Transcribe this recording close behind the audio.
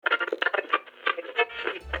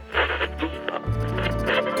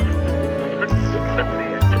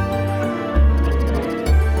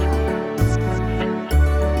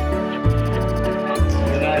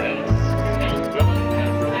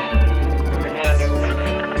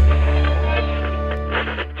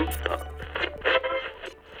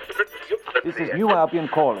New Albion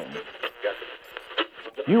calling.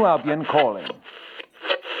 New Albion calling.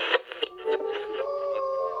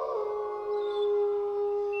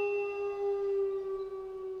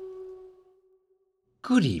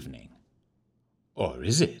 Good evening. Or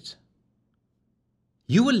is it?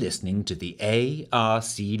 You are listening to the ARC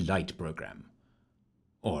Light program.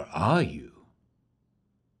 Or are you?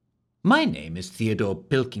 My name is Theodore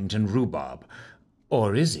Pilkington Rhubarb.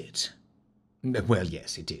 Or is it? Well,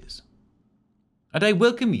 yes, it is. And I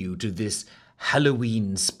welcome you to this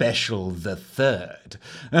Halloween special, the third.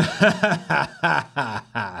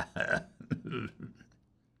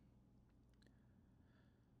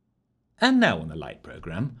 And now on the Light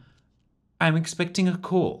program, I'm expecting a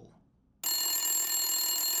call.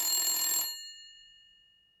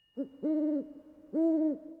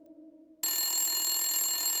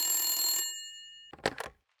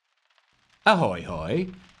 Ahoy hoy,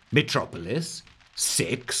 Metropolis,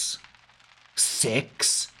 6,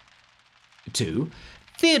 2,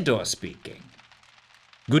 Theodore speaking.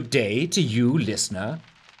 Good day to you, listener.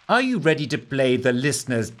 Are you ready to play the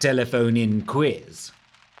listener's telephone-in quiz?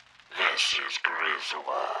 This is Griswold,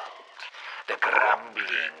 the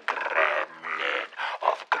grumbling gremlin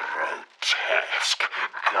of grotesque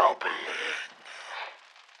gobbling.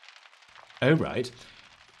 Oh, right.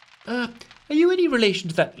 Are you any relation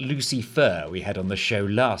to that Lucy Fur we had on the show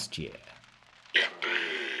last year?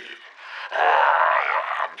 Indeed, I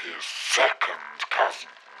am his second cousin,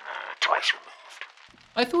 twice removed.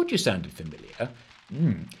 I thought you sounded familiar.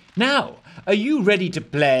 Now, are you ready to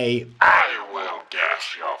play... I will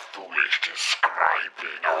guess your foolish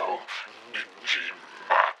describing, oh, Ninji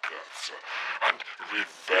Marcus, and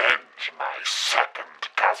revenge my second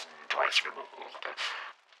cousin twice removed.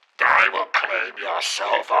 I will claim your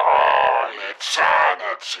soul for all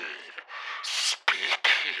eternity. Speak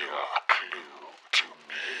your clue to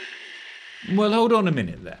me. Well, hold on a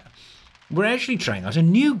minute there. We're actually trying out a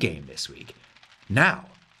new game this week. Now,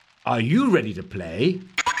 are you ready to play...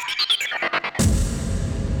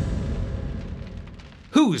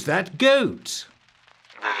 Who's that goat?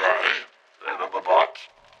 What?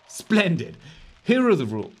 Splendid. Here are the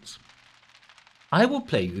rules. I will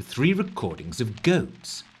play you 3 recordings of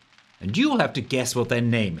goats, and you'll have to guess what their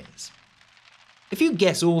name is. If you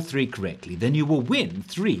guess all 3 correctly, then you will win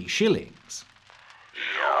 3 shillings.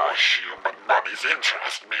 Your human mummies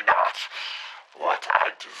interest me not. What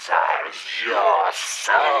I desire is your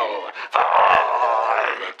soul for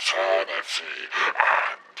all eternity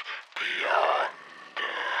and beyond.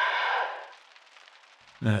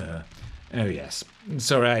 Oh yes.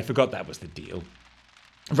 Sorry, I forgot that was the deal.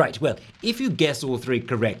 Right, well, if you guess all 3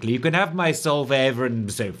 correctly, you can have my soul forever and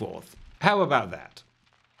so forth. How about that?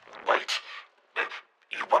 Wait,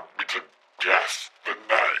 you want me to guess the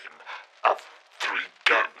name of 3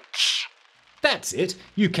 goats? That's it.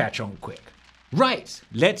 You catch on quick. Right,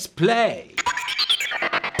 let's play.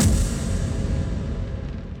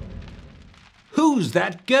 Who's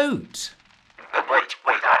that goat? Wait,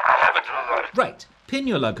 I haven't heard. Right, pin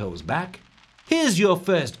your lug holes back. Here's your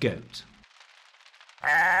first goat.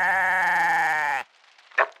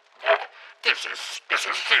 This is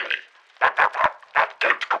silly. That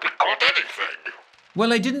goat could be called anything.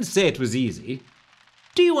 Well, I didn't say it was easy.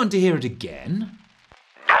 Do you want to hear it again?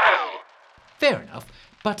 No. Fair enough,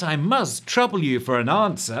 but I must trouble you for an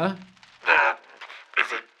answer.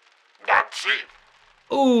 Is it Nancy?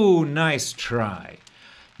 Oh, nice try.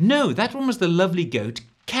 No, that one was the lovely goat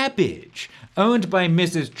Cabbage, owned by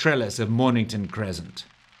Mrs. Trellis of Mornington Crescent.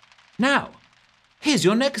 Now, here's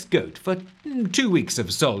your next goat for 2 weeks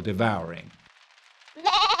of soul devouring.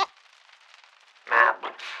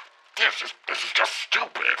 This is just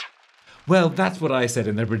stupid. Well, that's what I said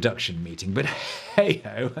in the production meeting, but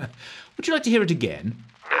hey-ho. Would you like to hear it again?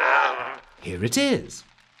 Here it is.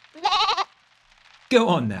 Go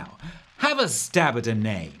on now. Have a stab at a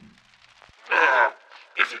name.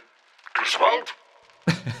 Is it Griswold?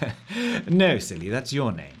 No, silly, that's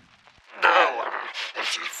your name. No,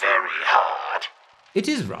 this is very hard. It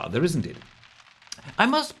is rather, isn't it? I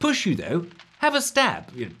must push you, though. Have a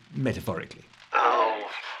stab, metaphorically. Oh,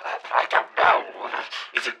 I don't know.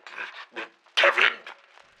 Is it Kevin?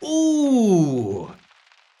 Ooh!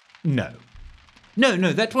 No.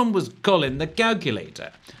 No, that one was Colin the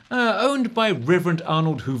Calculator, owned by Reverend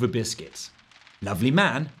Arnold Hoover Biscuits. Lovely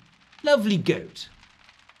man, lovely goat.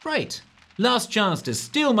 Right, last chance to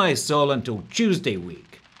steal my soul until Tuesday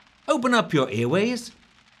week. Open up your earways.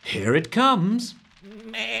 Here it comes.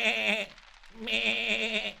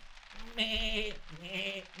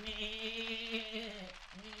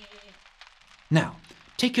 Now,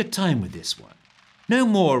 take your time with this one. No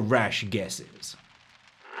more rash guesses.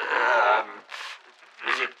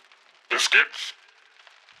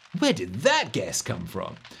 where did that guess come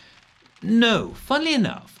from? No, funnily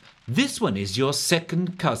enough, this one is your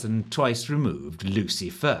second cousin twice removed,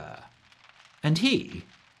 Lucifer. And he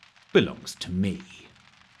belongs to me.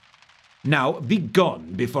 Now, be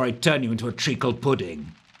gone before I turn you into a treacle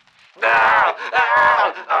pudding. I'll be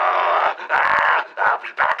back.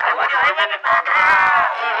 I will be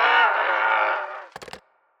back.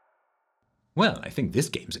 Well, I think this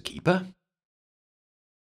game's a keeper.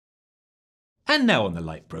 And now on the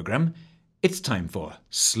Light programme, it's time for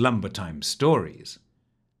Slumber Time Stories.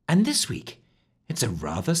 And this week, it's a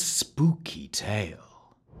rather spooky tale.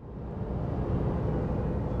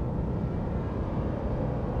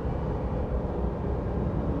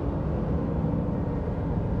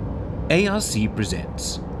 ARC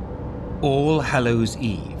presents All Hallows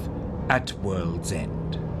Eve at World's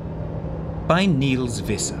End by Niels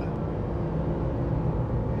Visser.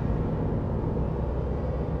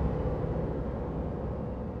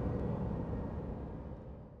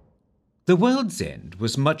 The World's End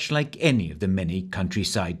was much like any of the many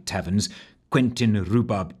countryside taverns Quentin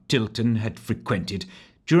Rhubarb Tilton had frequented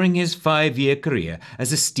during his 5-year career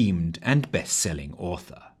as esteemed and best-selling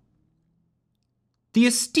author. The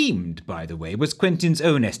esteemed, by the way, was Quentin's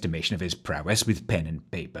own estimation of his prowess with pen and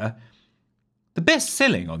paper. The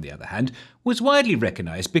best-selling, on the other hand, was widely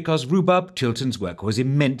recognised because Rhubarb Tilton's work was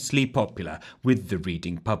immensely popular with the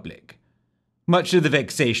reading public, much to the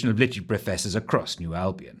vexation of literature professors across New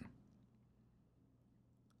Albion.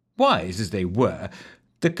 Wise as they were,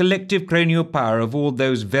 the collective cranial power of all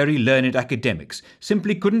those very learned academics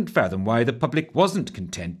simply couldn't fathom why the public wasn't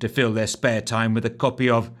content to fill their spare time with a copy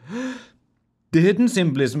of The Hidden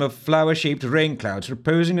Symbolism of Flower-Shaped Rain Clouds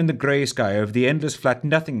Reposing in the Grey Sky Over the Endless Flat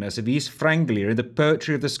Nothingness of East Franglia in the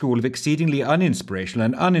Poetry of the School of Exceedingly Uninspirational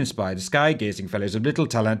and Uninspired Sky-Gazing Fellows of Little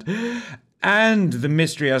Talent, and the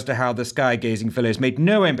mystery as to how the sky-gazing fellows made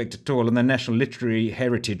no impact at all on the national literary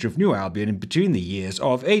heritage of New Albion in between the years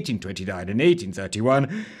of 1829 and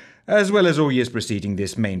 1831, as well as all years preceding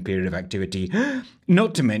this main period of activity,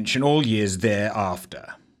 not to mention all years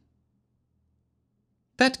thereafter.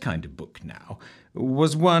 That kind of book, now,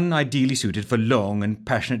 was one ideally suited for long and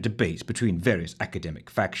passionate debates between various academic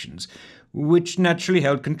factions, which naturally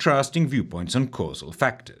held contrasting viewpoints on causal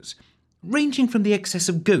factors, ranging from the excess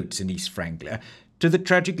of goats in East Franglia to the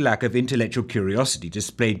tragic lack of intellectual curiosity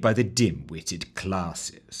displayed by the dim-witted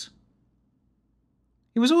classes.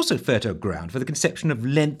 It was also fertile ground for the conception of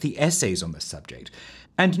lengthy essays on the subject,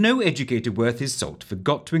 and no educator worth his salt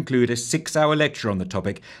forgot to include a 6-hour lecture on the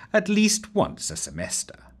topic at least once a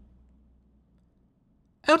semester.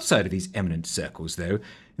 Outside of these eminent circles, though,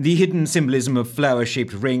 the hidden symbolism of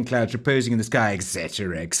flower-shaped rain clouds reposing in the sky,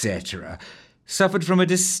 etc., etc., suffered from a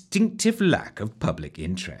distinctive lack of public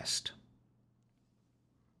interest.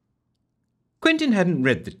 Quentin hadn't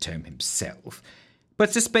read the tome himself,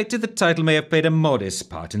 but suspected the title may have played a modest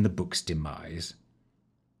part in the book's demise.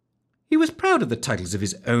 He was proud of the titles of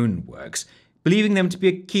his own works, believing them to be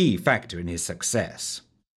a key factor in his success.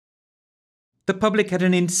 The public had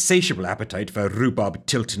an insatiable appetite for Rhubarb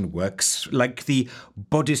Tilton works like the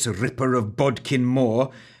Bodice Ripper of Bodkin Moor,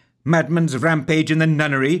 Madman's Rampage in the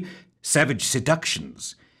Nunnery, Savage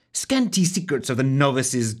Seductions, Scanty Secrets of the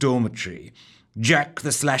Novice's Dormitory, Jack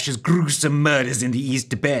the Slasher's Gruesome Murders in the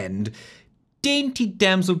East Bend, Dainty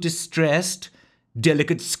Damsel Distressed,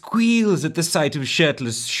 Delicate Squeals at the Sight of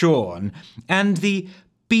Shirtless Shorn, and the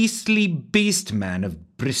Beastly Beast Man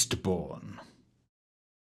of Bristbourne.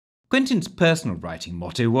 Quentin's personal writing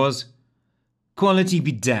motto was, "Quality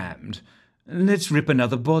be damned, let's rip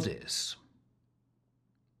another bodice."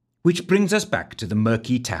 Which brings us back to the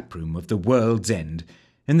murky taproom of the World's End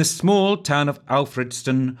in the small town of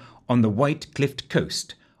Alfredston on the white-cliffed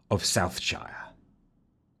coast of Southshire.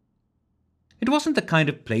 It wasn't the kind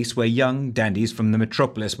of place where young dandies from the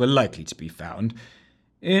metropolis were likely to be found.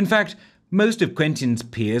 In fact, most of Quentin's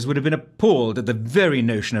peers would have been appalled at the very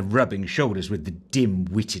notion of rubbing shoulders with the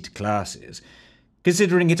dim-witted classes,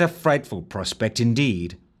 considering it a frightful prospect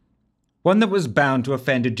indeed, one that was bound to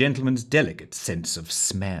offend a gentleman's delicate sense of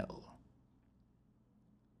smell.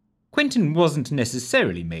 Quentin wasn't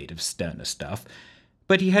necessarily made of sterner stuff,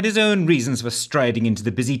 but he had his own reasons for striding into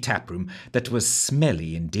the busy taproom that was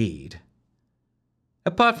smelly indeed.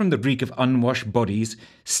 Apart from the reek of unwashed bodies,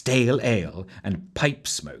 stale ale, and pipe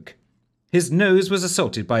smoke, his nose was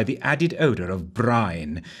assaulted by the added odour of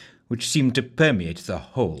brine, which seemed to permeate the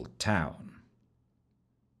whole town.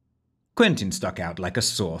 Quentin stuck out like a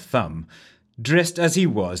sore thumb, dressed as he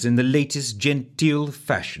was in the latest genteel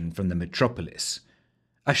fashion from the metropolis.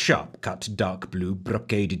 A sharp-cut dark blue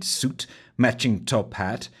brocaded suit, matching top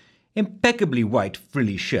hat, impeccably white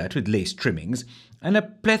frilly shirt with lace trimmings, and a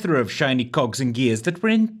plethora of shiny cogs and gears that were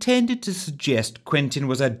intended to suggest Quentin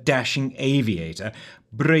was a dashing aviator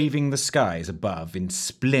braving the skies above in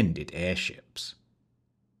splendid airships.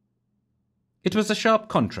 It was a sharp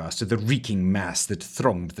contrast to the reeking mass that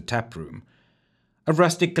thronged the taproom. A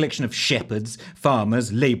rustic collection of shepherds,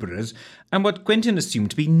 farmers, labourers, and what Quentin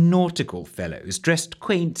assumed to be nautical fellows dressed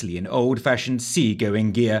quaintly in old-fashioned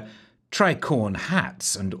sea-going gear, tricorn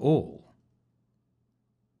hats and all.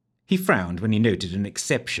 He frowned when he noted an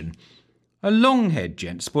exception, a long-haired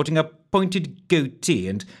gent sporting a pointed goatee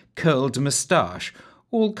and curled moustache,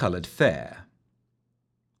 all coloured fair.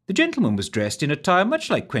 The gentleman was dressed in attire much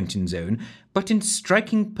like Quentin's own, but in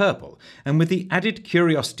striking purple, and with the added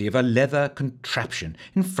curiosity of a leather contraption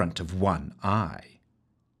in front of one eye.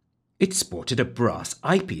 It sported a brass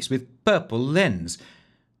eyepiece with purple lens,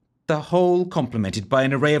 the whole complemented by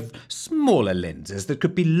an array of smaller lenses that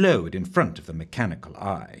could be lowered in front of the mechanical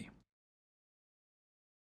eye.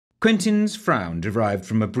 Quentin's frown derived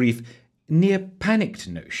from a brief, near-panicked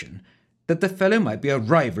notion that the fellow might be a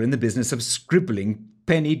rival in the business of scribbling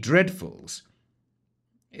penny dreadfuls.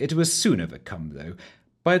 It was soon overcome, though,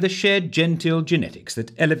 by the shared genteel genetics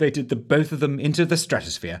that elevated the both of them into the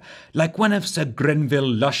stratosphere like one of Sir Grenville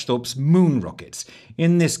Lushthorpe's moon rockets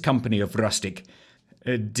in this company of rustic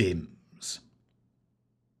dims.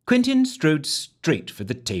 Quentin strode straight for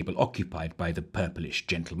the table occupied by the purplish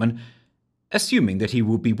gentleman, assuming that he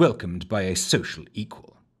would be welcomed by a social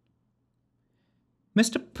equal.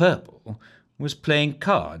 Mr. Purple was playing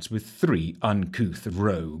cards with three uncouth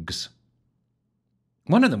rogues.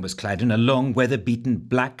 One of them was clad in a long, weather-beaten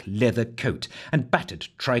black leather coat and battered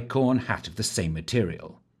tricorn hat of the same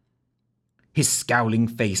material. His scowling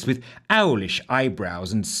face, with owlish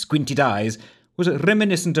eyebrows and squinted eyes, was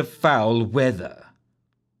reminiscent of foul weather.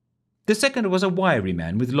 The second was a wiry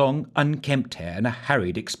man with long, unkempt hair and a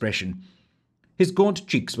harried expression. His gaunt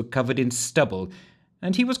cheeks were covered in stubble,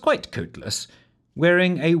 and he was quite coatless,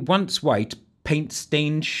 wearing a once-white,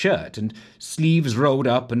 paint-stained shirt and sleeves rolled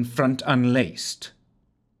up and front unlaced.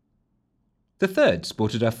 The third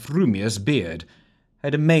sported a frumious beard,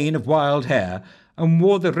 had a mane of wild hair, and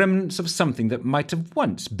wore the remnants of something that might have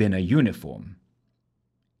once been a uniform.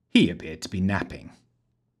 He appeared to be napping.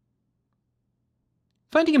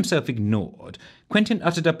 Finding himself ignored, Quentin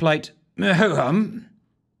uttered a polite "ho-hum"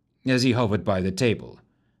 as he hovered by the table,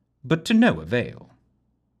 but to no avail.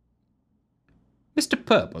 Mr.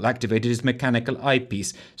 Purple activated his mechanical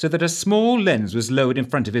eyepiece so that a small lens was lowered in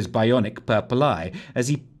front of his bionic purple eye as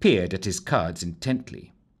he peered at his cards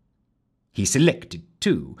intently. He selected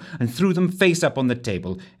two and threw them face up on the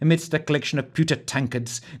table amidst a collection of pewter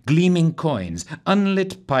tankards, gleaming coins,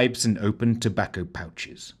 unlit pipes and open tobacco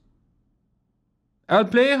pouches. "I'll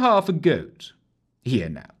play half a goat," he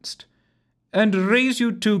announced, "and raise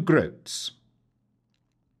you 2 groats."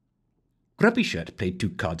 Grubbyshirt played 2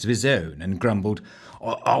 cards of his own and grumbled,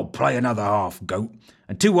 "I'll play another half goat,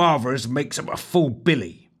 and 2 halvers makes up a full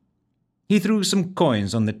billy." He threw some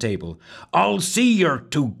coins on the table. "I'll see your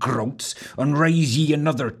 2 groats and raise ye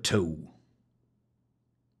another 2.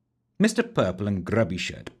 Mr. Purple and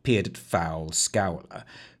Grubbyshirt peered at Foul Scowler,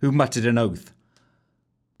 who muttered an oath.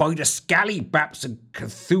 "By the scallybaps of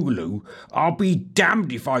Cthulhu, I'll be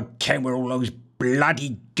damned if I ken where all those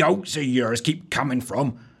bloody goats of yours keep coming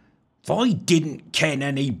from. If I didn't ken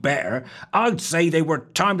any better, I'd say they were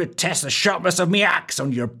time to test the sharpness of me axe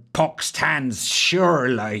on your poxed hands,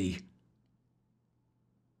 surely."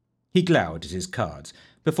 He glowered at his cards,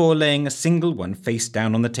 before laying a single one face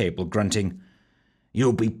down on the table, grunting,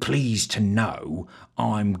 "You'll be pleased to know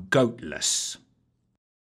I'm goatless."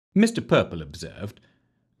 Mr. Purple observed,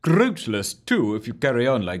 "Groatless, too, if you carry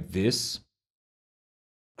on like this."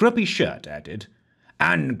 Grubbyshirt added,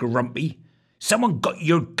 "And grumpy. Someone got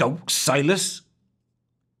your goat, Silas?"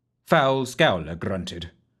 Foul Scowler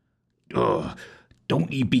grunted. "Ugh,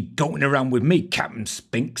 don't ye be goating around with me, Captain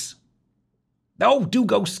Spinks." "Oh, do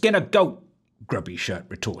go skin a goat," Grubbyshirt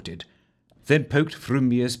retorted, then poked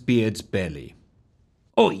Frumious Beard's belly.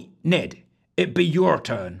 "Oi, Ned, it be your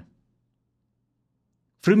turn."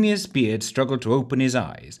 Frumious Beard struggled to open his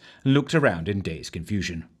eyes and looked around in dazed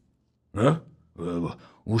confusion. "Huh?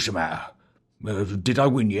 What's the matter? Did I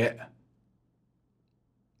win yet?"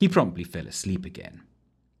 He promptly fell asleep again.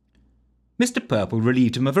 Mr. Purple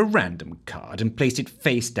relieved him of a random card and placed it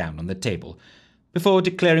face down on the table, before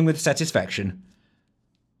declaring with satisfaction,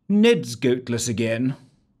 "Ned's goatless again."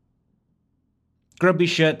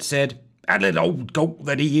 Grubbyshirt said, "A little old goat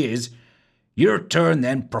that he is. Your turn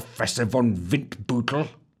then, Professor von Windbootle."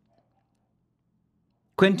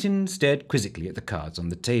 Quentin stared quizzically at the cards on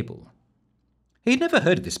the table. He had never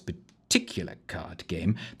heard of this particular card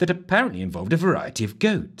game that apparently involved a variety of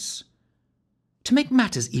goats. To make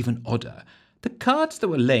matters even odder, the cards that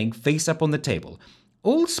were laying face up on the table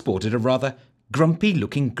all sported a rather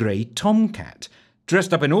grumpy-looking grey tomcat,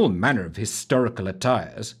 dressed up in all manner of historical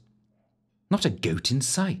attires. Not a goat in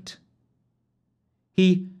sight.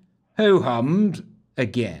 He ho-hummed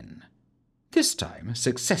again, this time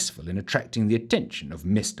successful in attracting the attention of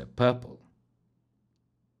Mr. Purple.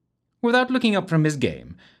 Without looking up from his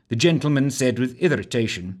game, the gentleman said with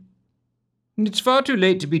irritation, "It's far too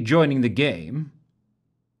late to be joining the game."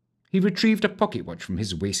 He retrieved a pocket watch from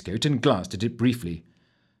his waistcoat and glanced at it briefly.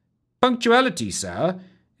 "Punctuality, sir,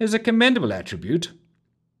 is a commendable attribute.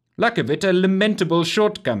 Lack of it a lamentable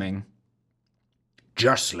shortcoming."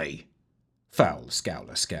 "Justly," Foul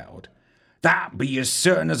Scowler scowled. "That be as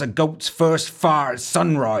certain as a goat's first fire at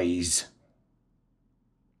sunrise."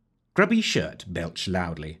 Grubby Shirt belched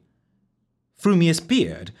loudly. Frumious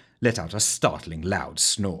Beard let out a startling loud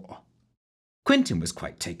snore. Quentin was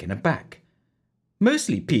quite taken aback,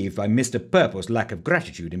 mostly peeved by Mr. Purple's lack of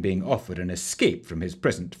gratitude in being offered an escape from his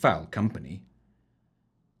present foul company.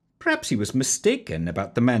 Perhaps he was mistaken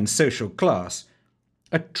about the man's social class.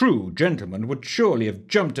 A true gentleman would surely have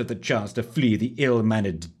jumped at the chance to flee the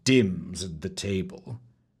ill-mannered dims at the table.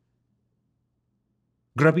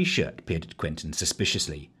 Grubby Shirt peered at Quentin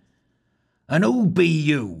suspiciously. "And who be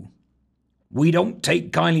you? We don't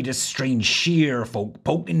take kindly to strange sheer folk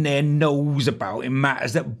poking their nose about in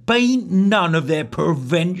matters that bain't none of their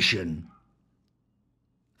prevention."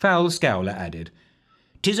 Foul Scowler added,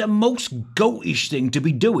 "'Tis a most goatish thing to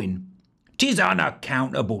be doing. 'Tis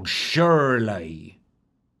unaccountable, surely."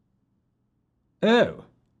 "Oh."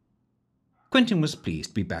 Quentin was pleased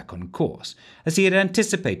to be back on course, as he had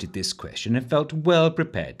anticipated this question and felt well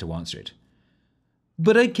prepared to answer it.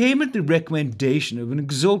 "But I came at the recommendation of an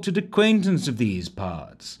exalted acquaintance of these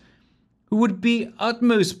parts, who would be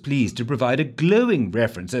utmost pleased to provide a glowing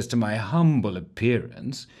reference as to my humble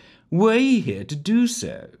appearance, were he here to do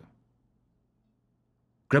so."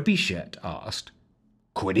 Grubby Shirt asked,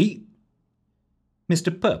 "Could he?" Mr.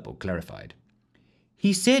 Purple clarified.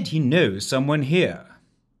 "He said he knows someone here."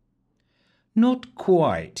 "Not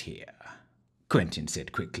quite here," Quentin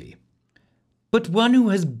said quickly, "but one who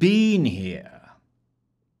has been here."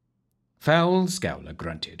 Foul Scowler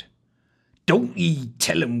grunted. "Don't ye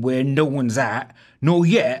tell 'em where no one's at, nor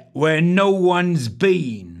yet where no one's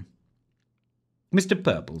been." Mr.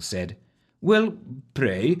 Purple said, "Well,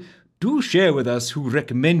 pray, do share with us who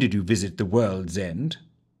recommended you visit the World's End."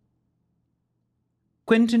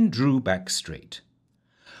 Quentin drew back straight.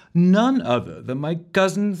 "None other than my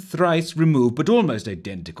cousin thrice removed, but almost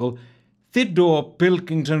identical, Theodore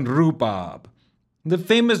Pilkington Rhubarb, the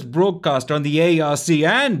famous broadcaster on the ARC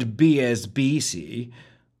and BSBC,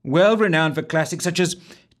 well renowned for classics such as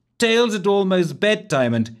Tales at Almost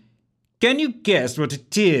Bedtime and Can You Guess What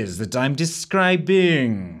It Is That I'm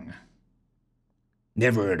Describing?"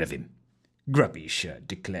 "Never heard of him," Grubby Shirt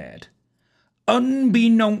declared.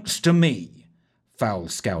 "Unbeknownst to me," Foul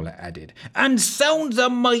Scowler added, "and sounds a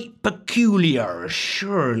mite peculiar,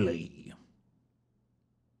 surely."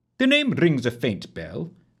 "The name rings a faint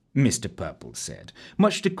bell," Mr. Purple said,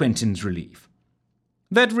 much to Quentin's relief.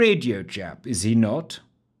 "That radio chap, is he not?"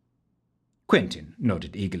 Quentin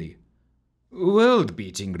nodded eagerly.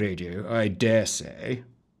 "World-beating radio, I dare say."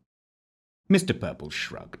 Mr. Purple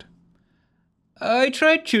shrugged. "I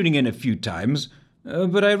tried tuning in a few times,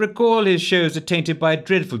 but I recall his shows are tainted by a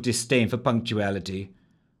dreadful disdain for punctuality,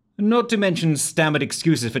 not to mention stammered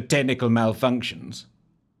excuses for technical malfunctions."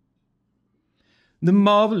 "The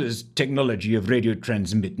marvellous technology of radio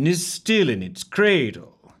transmitting is still in its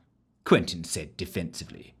cradle," Quentin said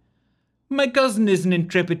defensively. "My cousin is an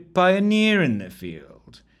intrepid pioneer in the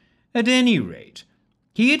field. At any rate,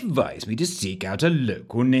 he advised me to seek out a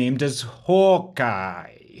local named as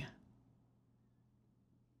Hawkeye."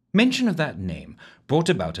 Mention of that name brought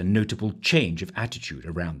about a notable change of attitude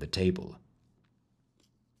around the table.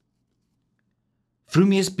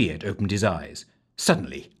 Frumious Beard opened his eyes,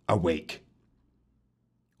 suddenly awake.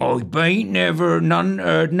 "I bain't never none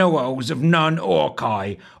heard no owls of none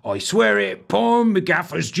Hawkeye. I swear it, poor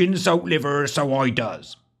McGaffer's gin salt liver, so I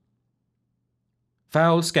does."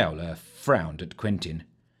 Foul Scowler frowned at Quentin.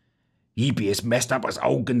 "Ye be as messed up as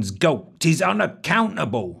Hogan's goat. 'Tis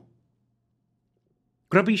unaccountable."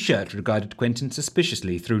 Grubby Shirt regarded Quentin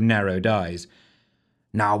suspiciously through narrowed eyes.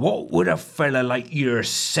 "Now what would a fella like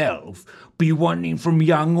yourself be wanting from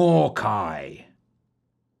young Hawkeye?"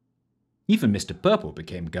 Even Mr. Purple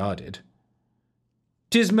became guarded.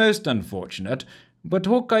 "'Tis most unfortunate, but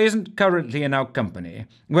Hawkeye isn't currently in our company.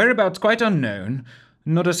 Whereabouts quite unknown.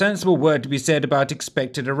 Not a sensible word to be said about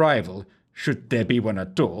expected arrival, should there be one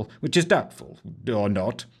at all, which is doubtful, or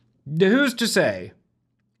not. Who's to say?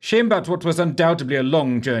 Shame about what was undoubtedly a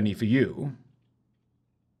long journey for you.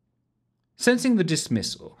 Sensing the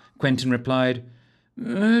dismissal, Quentin replied,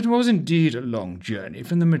 It was indeed a long journey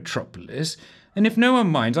from the metropolis, and if no one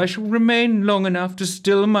minds, I shall remain long enough to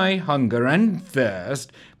still my hunger and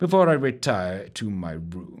thirst before I retire to my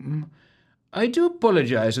room. I do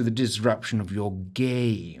apologize for the disruption of your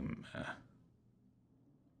game.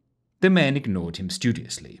 The men ignored him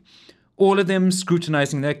studiously, all of them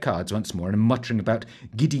scrutinizing their cards once more and muttering about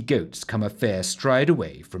giddy goats come a fair stride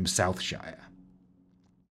away from Southshire.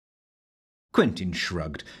 Quentin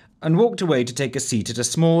shrugged and walked away to take a seat at a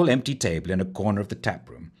small empty table in a corner of the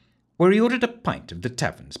taproom, where he ordered a pint of the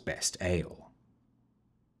tavern's best ale.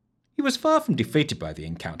 He was far from defeated by the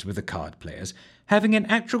encounter with the card players, having in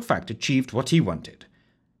actual fact achieved what he wanted,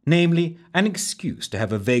 namely an excuse to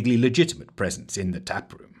have a vaguely legitimate presence in the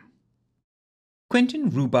taproom. Quentin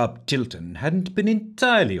Rhubarb Tilton hadn't been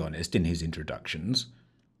entirely honest in his introductions.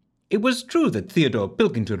 It was true that Theodore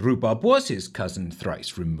Pilkington Rhubarb was his cousin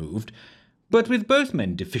thrice removed, but with both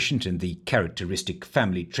men deficient in the characteristic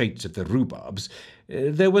family traits of the Rhubarbs,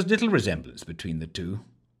 there was little resemblance between the two.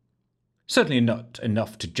 Certainly not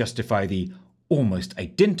enough to justify the almost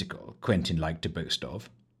identical Quentin liked to boast of.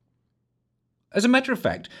 As a matter of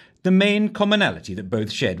fact, the main commonality that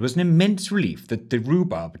both shared was an immense relief that the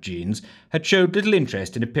Rhubarb genes had showed little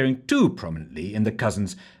interest in appearing too prominently in the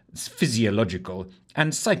cousins' physiological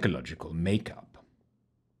and psychological makeup.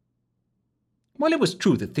 While it was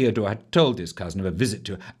true that Theodore had told his cousin of a visit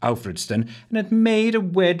to Alfredston and had made a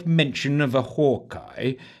weird mention of a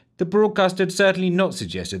Hawkeye, the broadcast had certainly not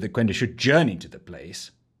suggested that Quentin should journey to the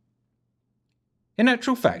place. In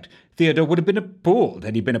actual fact, Theodore would have been appalled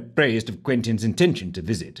had he been apprised of Quentin's intention to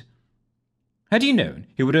visit. Had he known,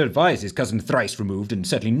 he would have advised his cousin thrice removed and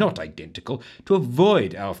certainly not identical to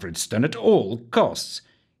avoid Alfredston at all costs,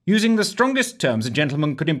 using the strongest terms a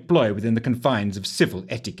gentleman could employ within the confines of civil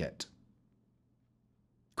etiquette.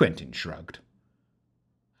 Quentin shrugged.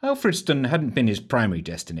 Alfredston hadn't been his primary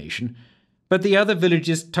destination, but the other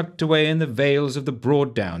villages tucked away in the vales of the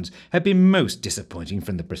Broad Downs had been most disappointing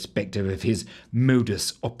from the perspective of his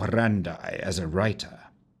modus operandi as a writer.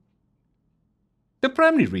 The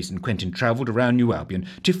primary reason Quentin travelled around New Albion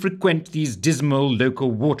to frequent these dismal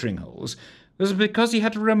local watering holes was because he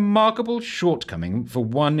had a remarkable shortcoming for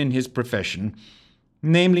one in his profession,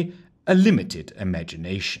 namely a limited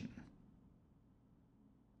imagination.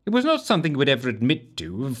 It was not something he would ever admit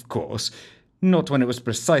to, of course, not when it was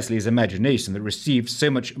precisely his imagination that received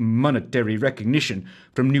so much monetary recognition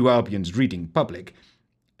from New Albion's reading public,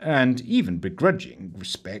 and even begrudging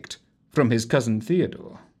respect from his cousin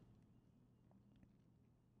Theodore.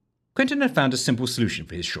 Quentin had found a simple solution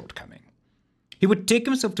for his shortcoming. He would take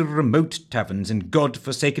himself to remote taverns in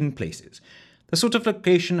God-forsaken places, the sort of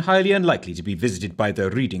location highly unlikely to be visited by the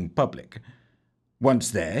reading public.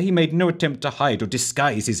 Once there, he made no attempt to hide or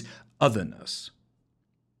disguise his otherness.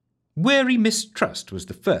 Wary mistrust was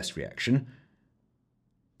the first reaction.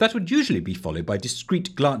 That would usually be followed by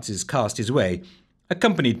discreet glances cast his way,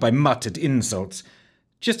 accompanied by muttered insults,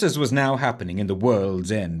 just as was now happening in the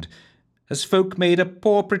World's End, as folk made a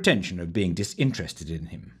poor pretension of being disinterested in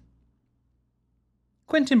him.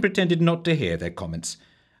 Quentin pretended not to hear their comments,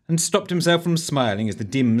 and stopped himself from smiling as the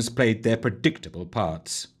Dims played their predictable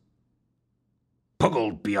parts.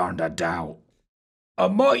 Puggled beyond a doubt. A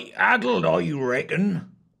mite addled, I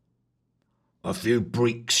reckon. A few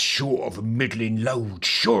bricks short of a middling load,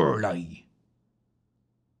 surely.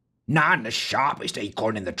 Not the sharpest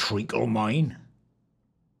acorn in the treacle mine.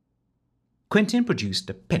 Quentin produced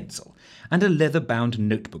a pencil and a leather-bound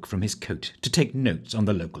notebook from his coat to take notes on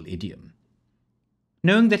the local idiom,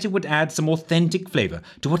 knowing that it would add some authentic flavour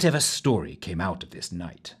to whatever story came out of this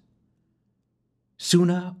night.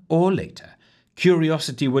 Sooner or later,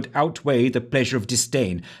 curiosity would outweigh the pleasure of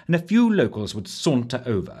disdain, and a few locals would saunter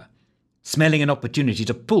over, smelling an opportunity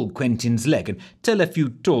to pull Quentin's leg and tell a few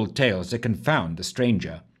tall tales to confound the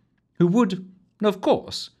stranger, who would, of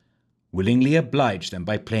course, willingly oblige them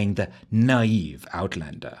by playing the naive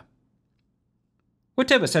outlander.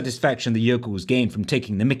 Whatever satisfaction the yokels gained from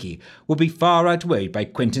taking the mickey would be far outweighed by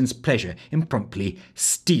Quentin's pleasure in promptly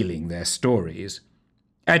stealing their stories,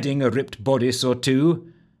 adding a ripped bodice or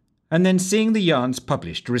two, and then seeing the yarns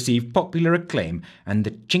published to receive popular acclaim and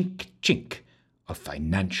the chink-chink of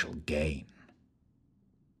financial gain.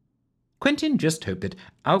 Quentin just hoped that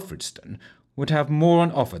Alfredston would have more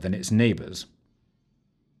on offer than its neighbours.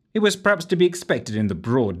 It was perhaps to be expected in the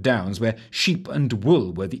Broad Downs, where sheep and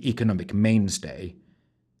wool were the economic mainstay.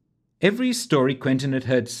 Every story Quentin had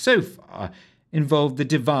heard so far involved the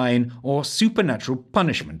divine or supernatural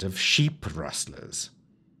punishment of sheep rustlers.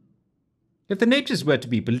 If the natures were to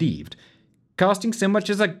be believed, casting so much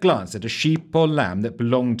as a glance at a sheep or lamb that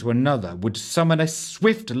belonged to another would summon a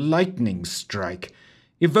swift lightning strike,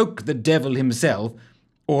 evoke the devil himself,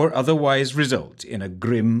 or otherwise result in a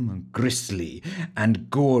grim, grisly, and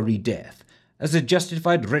gory death as a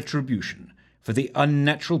justified retribution for the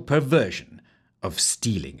unnatural perversion of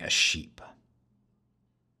stealing a sheep.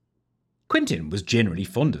 Quentin was generally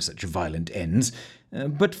fond of such violent ends,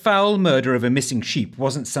 but foul murder of a missing sheep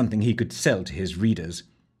wasn't something he could sell to his readers,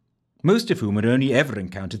 most of whom had only ever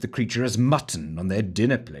encountered the creature as mutton on their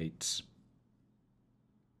dinner plates.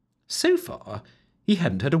 So far, he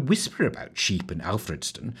hadn't heard a whisper about sheep in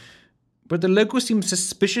Alfredston, but the locals seemed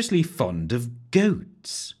suspiciously fond of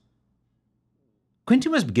goats.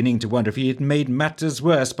 Quentin was beginning to wonder if he had made matters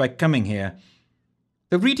worse by coming here.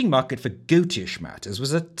 The reading market for goatish matters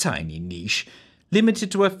was a tiny niche,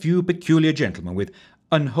 limited to a few peculiar gentlemen with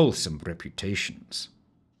unwholesome reputations.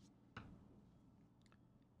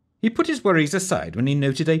 He put his worries aside when he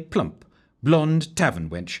noted a plump, blonde tavern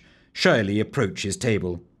wench shyly approach his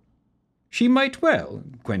table. She might well,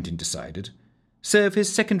 Quentin decided, serve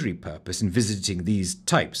his secondary purpose in visiting these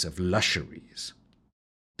types of lusheries.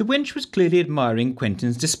 The wench was clearly admiring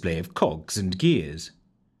Quentin's display of cogs and gears.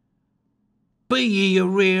 "Be ye a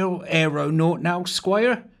real aeronaut now,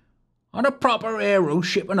 squire? On a proper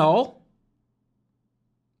aeroship and all?"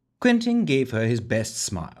 Quentin gave her his best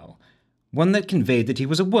smile, one that conveyed that he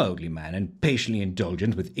was a worldly man and patiently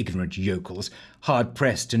indulgent with ignorant yokels,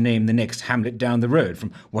 hard-pressed to name the next hamlet down the road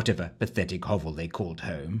from whatever pathetic hovel they called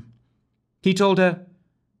home. He told her,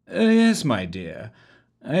 "Yes, my dear,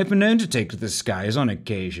 I have been known to take to the skies on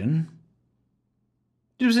occasion."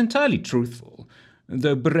 It was entirely truthful,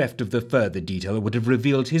 though bereft of the further detail that would have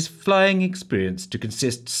revealed his flying experience to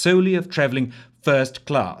consist solely of travelling first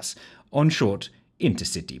class on short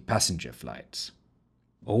intercity passenger flights.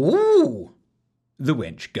 "Oh!" the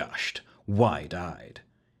wench gushed, wide-eyed.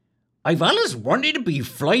 "I've allus wanted to be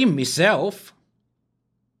flying myself."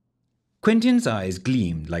 Quentin's eyes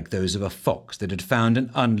gleamed like those of a fox that had found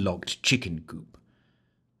an unlocked chicken coop.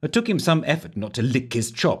 It took him some effort not to lick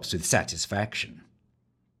his chops with satisfaction.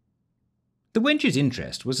 The wench's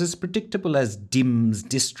interest was as predictable as Dim's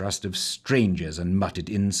distrust of strangers and muttered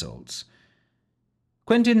insults.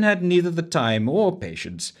 Quentin had neither the time or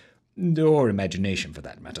patience, or imagination for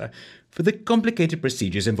that matter, for the complicated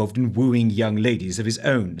procedures involved in wooing young ladies of his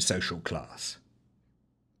own social class.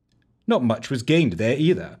 Not much was gained there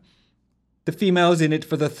either. The females in it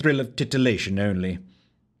for the thrill of titillation only.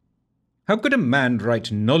 How could a man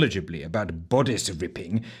write knowledgeably about bodice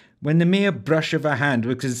ripping when the mere brush of a hand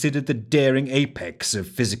was considered the daring apex of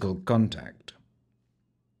physical contact?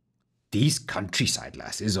 These countryside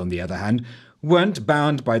lasses, on the other hand, weren't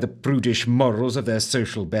bound by the prudish morals of their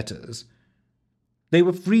social betters. They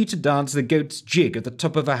were free to dance the goat's jig at the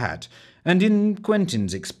top of a hat, and in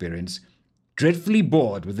Quentin's experience, dreadfully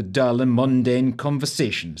bored with the dull and mundane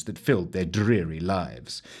conversations that filled their dreary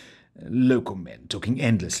lives. Local men talking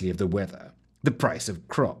endlessly of the weather, the price of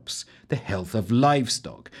crops, the health of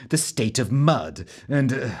livestock, the state of mud,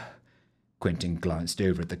 and Quentin glanced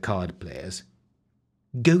over at the card players.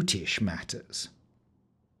 Goatish matters.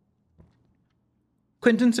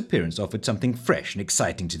 Quentin's appearance offered something fresh and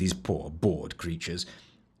exciting to these poor, bored creatures,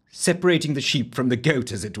 separating the sheep from the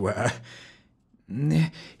goat, as it were.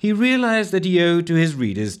 He realized that he owed to his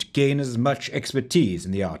readers to gain as much expertise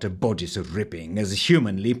in the art of bodice ripping as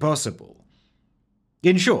humanly possible.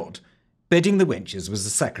 In short, bedding the wenches was the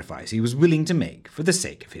sacrifice he was willing to make for the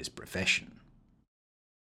sake of his profession.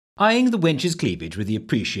 Eyeing the wench's cleavage with the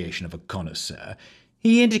appreciation of a connoisseur,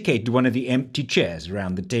 he indicated one of the empty chairs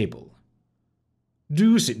around the table.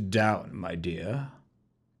 "Do sit down, my dear."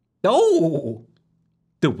 "Oh!"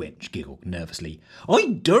 the wench giggled nervously. "I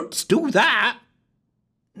daren't do that."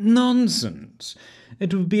 "Nonsense.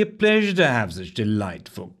 It would be a pleasure to have such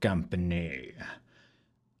delightful company.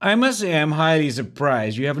 I must say I'm highly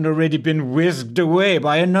surprised you haven't already been whisked away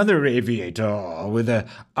by another aviator with an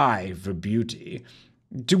eye for beauty,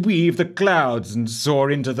 to weave the clouds and soar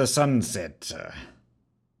into the sunset."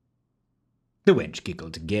 The wench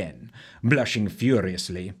giggled again, blushing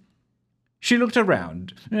furiously. She looked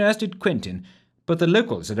around, as did Quentin, but the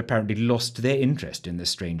locals had apparently lost their interest in the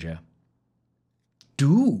stranger.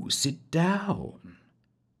 "Do sit down,"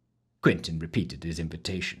 Quentin repeated his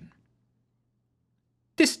invitation.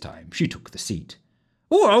 This time she took the seat.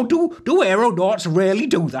 "Oh, do aeronauts really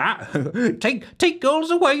do that? take girls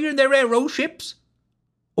away in their aeroships?"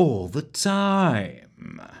 "All the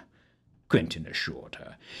time," Quentin assured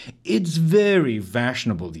her. "It's very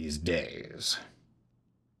fashionable these days."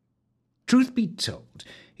 Truth be told,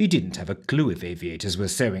 he didn't have a clue if aviators were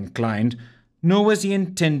so inclined, nor was he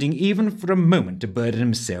intending even for a moment to burden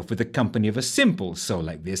himself with the company of a simple soul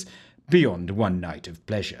like this beyond one night of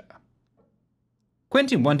pleasure.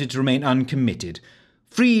 Quentin wanted to remain uncommitted,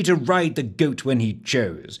 free to ride the goat when he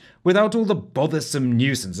chose, without all the bothersome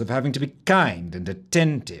nuisance of having to be kind and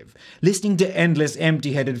attentive, listening to endless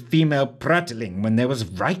empty-headed female prattling when there was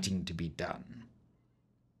writing to be done.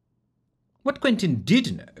 What Quentin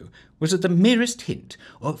did know was that the merest hint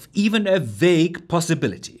of even a vague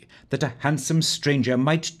possibility that a handsome stranger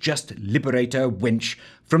might just liberate a wench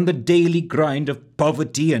from the daily grind of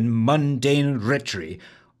poverty and mundane wretchery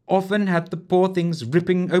often had the poor things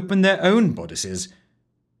ripping open their own bodices,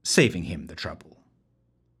 saving him the trouble.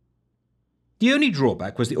 The only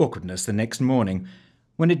drawback was the awkwardness the next morning,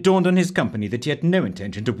 when it dawned on his company that he had no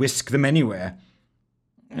intention to whisk them anywhere,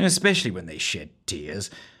 especially when they shed tears,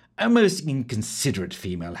 a most inconsiderate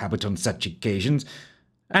female habit on such occasions,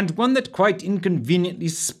 and one that quite inconveniently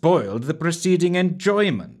spoiled the preceding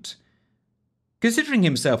enjoyment. Considering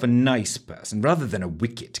himself a nice person rather than a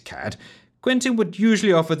wicked cad, Quentin would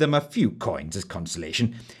usually offer them a few coins as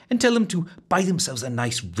consolation and tell them to buy themselves a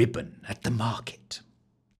nice ribbon at the market.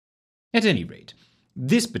 At any rate,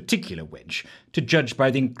 this particular wench, to judge by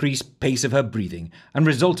the increased pace of her breathing and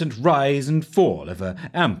resultant rise and fall of her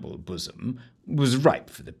ample bosom, was ripe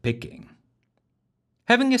for the picking.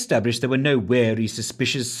 Having established there were no wary,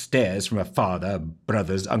 suspicious stares from her father,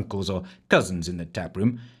 brothers, uncles, or cousins in the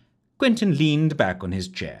taproom, Quentin leaned back on his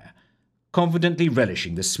chair, confidently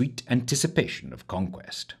relishing the sweet anticipation of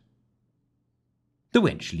conquest. The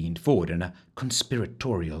wench leaned forward in a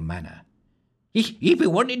conspiratorial manner. "He be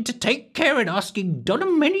wanting to take care in asking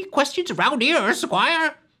done many questions round here,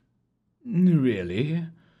 Squire." "Really?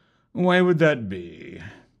 Why would that be?"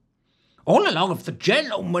 "All along of the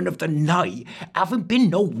gentlemen of the night haven't been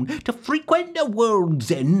known to frequent the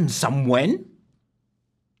World's End somewhen."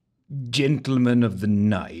 "Gentlemen of the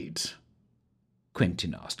night?"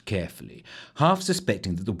 Quentin asked carefully, half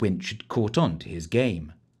suspecting that the wench had caught on to his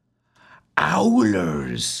game.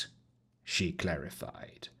 "Owlers," she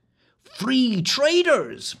clarified. "Free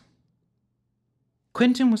traders."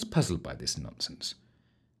 Quentin was puzzled by this nonsense.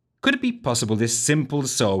 Could it be possible this simple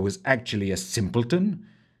soul was actually a simpleton?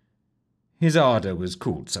 His ardour was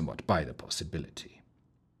cooled somewhat by the possibility.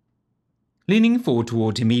 Leaning forward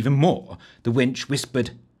toward him even more, the wench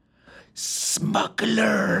whispered,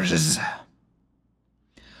 "Smugglers."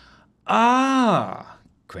 "Ah,"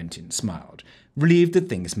 Quentin smiled, relieved that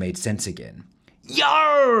things made sense again.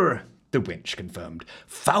 "Yar," the wench confirmed.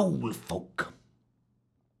 "Foul folk."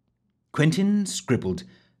 Quentin scribbled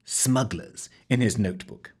smugglers in his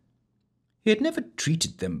notebook. He had never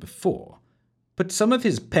treated them before, but some of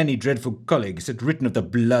his penny dreadful colleagues had written of the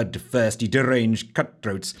bloodthirsty, deranged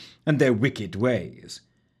cutthroats and their wicked ways.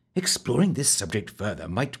 Exploring this subject further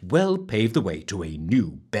might well pave the way to a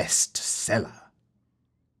new bestseller.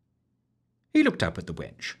 He looked up at the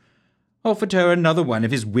wench, offered her another one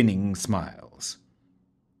of his winning smiles.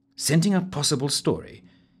 Scenting a possible story,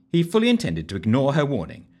 he fully intended to ignore her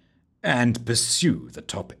warning and pursue the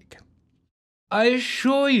topic. "I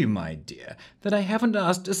assure you, my dear, that I haven't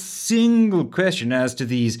asked a single question as to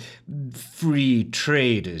these free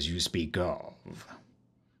traders you speak of."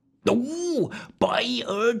 "Oh, but I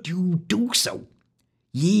heard you do so.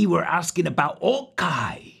 Ye were asking about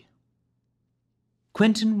Hawkeye."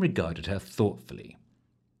 Quentin regarded her thoughtfully.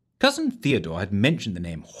 Cousin Theodore had mentioned the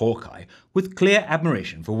name Hawkeye with clear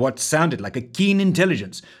admiration for what sounded like a keen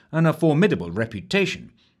intelligence and a formidable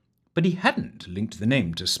reputation, but he hadn't linked the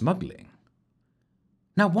name to smuggling.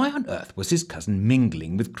 Now why on earth was his cousin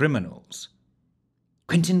mingling with criminals?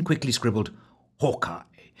 Quentin quickly scribbled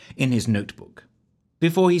Hawkeye in his notebook,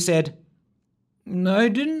 before he said, "I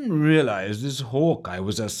didn't realize this Hawkeye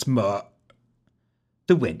was a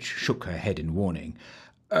The wench shook her head in warning.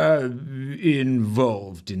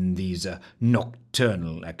 Involved in these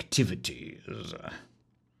nocturnal activities."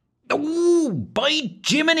 "Oh, by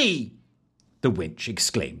Jiminy!" the wench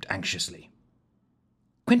exclaimed anxiously.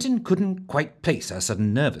 Quentin couldn't quite place her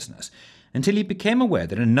sudden nervousness until he became aware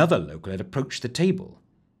that another local had approached the table.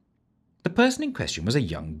 The person in question was a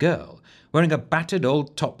young girl, wearing a battered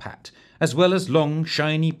old top hat, as well as long,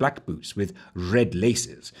 shiny black boots with red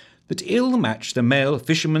laces that ill matched the male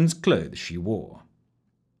fisherman's clothes she wore.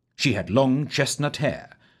 She had long chestnut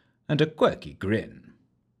hair and a quirky grin.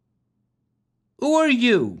 "Who are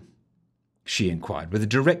you?" she inquired with a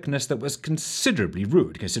directness that was considerably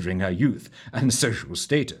rude considering her youth and social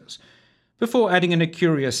status, before adding in a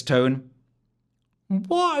curious tone,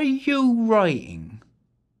 What are you writing?"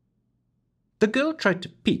 The girl tried to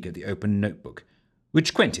peek at the open notebook,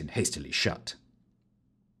 which Quentin hastily shut.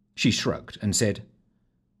 She shrugged and said,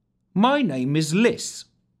 "My name is Liss."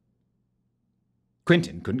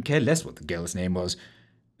 Quentin couldn't care less what the girl's name was.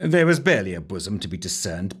 There was barely a bosom to be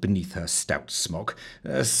discerned beneath her stout smock,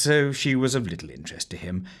 so she was of little interest to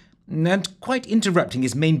him, and quite interrupting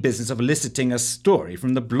his main business of eliciting a story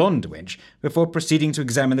from the blonde wench before proceeding to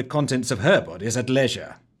examine the contents of her bodice at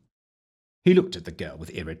leisure. He looked at the girl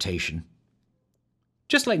with irritation.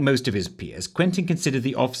 Just like most of his peers, Quentin considered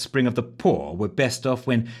the offspring of the poor were best off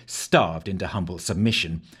when starved into humble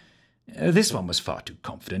submission. This one was far too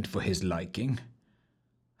confident for his liking.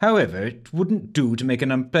 However, it wouldn't do to make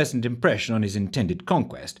an unpleasant impression on his intended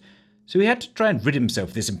conquest, so he had to try and rid himself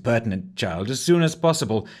of this impertinent child as soon as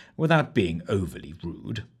possible without being overly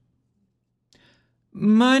rude.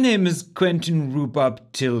 "My name is Quentin Rhubarb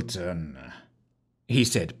Tilton," he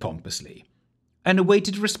said pompously, and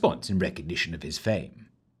awaited a response in recognition of his fame.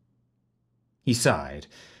 He sighed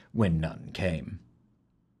when none came.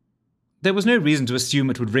 There was no reason to assume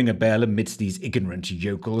it would ring a bell amidst these ignorant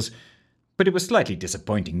yokels, but it was slightly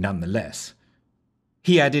disappointing nonetheless.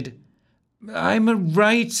 He added, "I'm a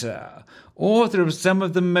writer, author of some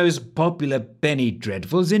of the most popular penny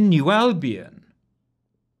dreadfuls in New Albion."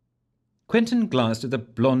 Quentin glanced at the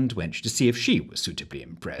blonde wench to see if she was suitably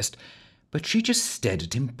impressed, but she just stared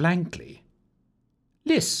at him blankly.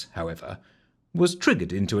 Liss, however, was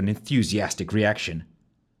triggered into an enthusiastic reaction.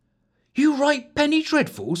 "You write penny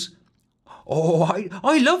dreadfuls? Oh,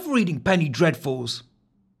 I love reading penny dreadfuls."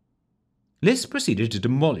 Liss proceeded to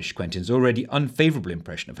demolish Quentin's already unfavourable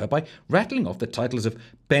impression of her by rattling off the titles of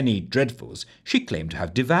penny dreadfuls she claimed to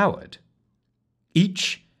have devoured.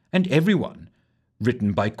 Each and every one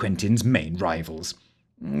written by Quentin's main rivals,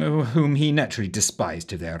 whom he naturally despised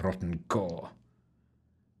to their rotten core.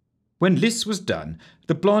 When Liss was done,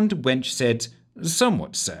 the blonde wench said,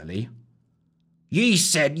 somewhat surly, "Ye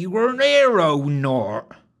said you were an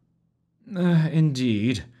aeronaut."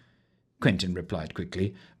 "Indeed," Quentin replied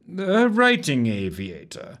quickly. "A writing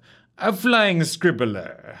aviator, a flying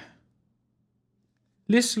scribbler."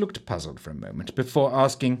 Liss looked puzzled for a moment before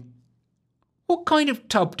asking, "What kind of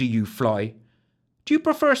tub do you fly? Do you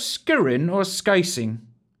prefer skirring or skicing?"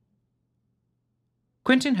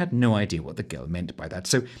 Quentin had no idea what the girl meant by that,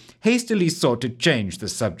 so hastily sought to change the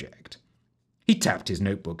subject. He tapped his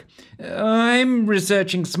notebook. "I'm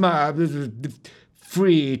researching smart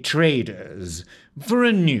free traders for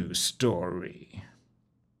a new story."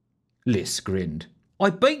 Liss grinned. "I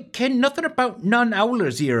bain't ken nothing about none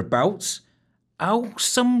owlers hereabouts.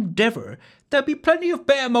 Howsomedever, there'll be plenty of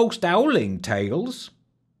bettermost owling tales."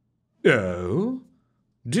 "Oh?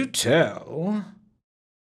 Do tell."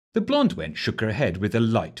 The blonde wench shook her head with a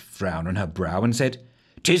light frown on her brow and said,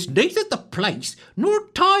 "'Tis neither the place nor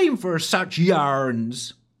time for such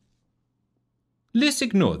yarns." Liss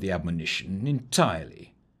ignored the admonition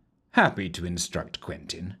entirely, happy to instruct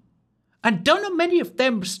Quentin. "And done a many of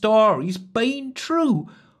them stories being true?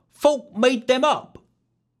 Folk made them up."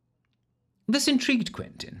 This intrigued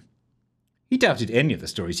Quentin. He doubted any of the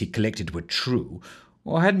stories he collected were true,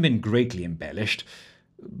 or hadn't been greatly embellished,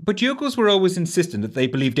 but yokels were always insistent that they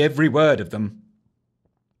believed every word of them.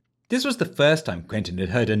 This was the first time Quentin had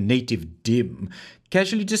heard a native dim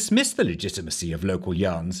casually dismiss the legitimacy of local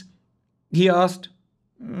yarns. He asked,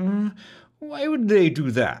 "Why would they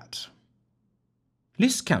do that?"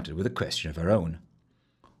 Liss countered with a question of her own.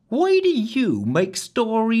 "Why do you make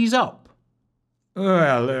stories up?"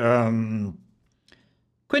 "Well,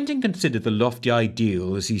 Quentin considered the lofty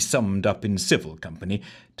ideals he summed up in civil company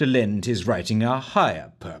to lend his writing a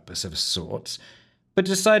higher purpose of sorts, but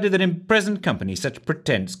decided that in present company such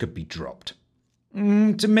pretense could be dropped.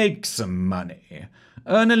 To make some money,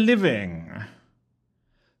 earn a living.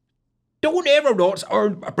 "Don't aeronauts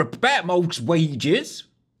earn bettermost wages?"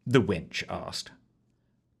 the wench asked.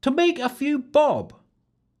 "To make a few bob."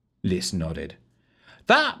 Liss nodded.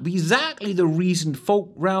 "That be exactly the reason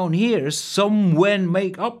folk round here some when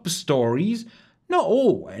make up stories. Not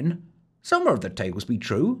all when. Some of the tales be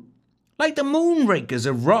true. Like the Moonrakers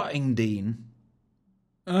of Rottingdean."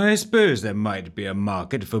 "I suppose there might be a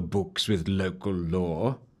market for books with local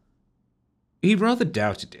lore." He rather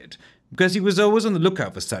doubted it, because he was always on the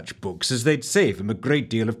lookout for such books, as they'd save him a great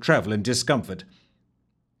deal of travel and discomfort.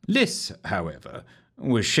 Liss, however,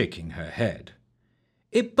 was shaking her head.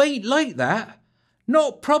 "It bain't like that.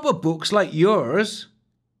 Not proper books like yours."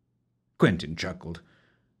 Quentin chuckled.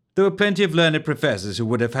 There were plenty of learned professors who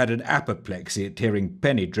would have had an apoplexy at hearing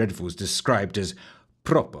penny dreadfuls described as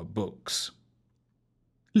proper books.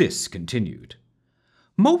 Liss continued.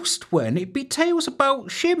 Most when it be tales about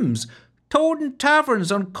shims, told in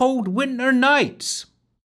taverns on cold winter nights.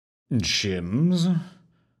 Shims?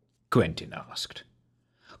 Quentin asked.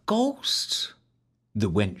 Ghosts, The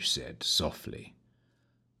wench said softly.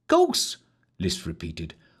 ghosts, Lys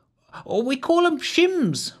repeated. Or we call 'em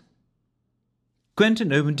shims.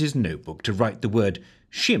 Quentin opened his notebook to write the word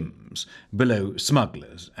shims below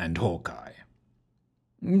smugglers and Hawkeye.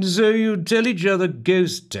 So you tell each other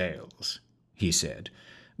ghost tales, he said.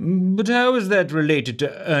 But how is that related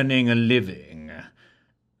to earning a living?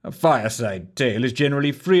 A fireside tale is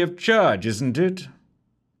generally free of charge, isn't it?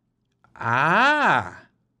 Ah,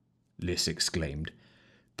 Lys exclaimed.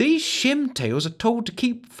 These shim tales are told to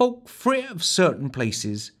keep folk free of certain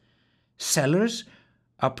places. Cellars,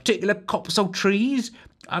 a particular copse o' trees,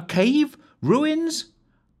 a cave, ruins.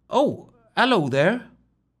 Oh, hello there.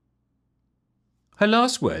 Her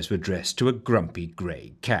last words were addressed to a grumpy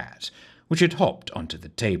grey cat, which had hopped onto the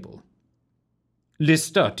table. Lys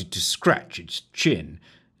started to scratch its chin,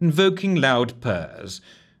 invoking loud purrs,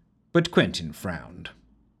 but Quentin frowned.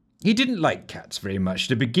 He didn't like cats very much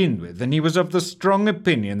to begin with, and he was of the strong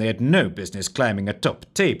opinion they had no business climbing atop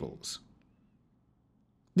tables.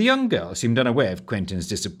 The young girl seemed unaware of Quentin's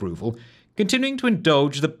disapproval, continuing to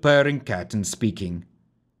indulge the purring cat and speaking.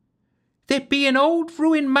 There be an old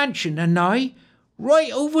ruined mansion anigh,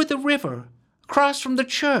 right over the river, across from the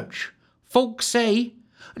church. Folks say,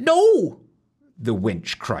 No! The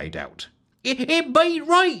wench cried out. It bain't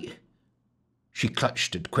right. She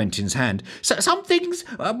clutched at Quentin's hand. Some things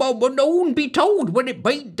no one be told when it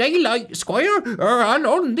bain't daylight, squire, and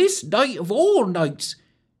on this night of all nights.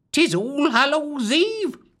 'Tis All Hallows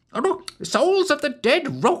Eve, and the souls of the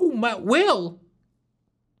dead roam at will.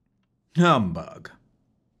 Humbug,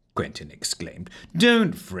 Quentin exclaimed.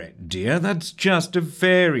 Don't fret, dear, that's just a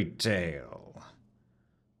fairy tale.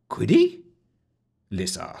 Quiddy?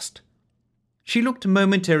 Lys asked. She looked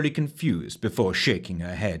momentarily confused before shaking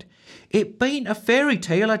her head. It bain't a fairy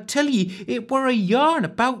tale, I tell ye, it were a yarn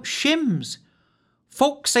about shims.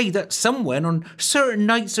 Folk say that somewhen on certain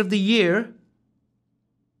nights of the year.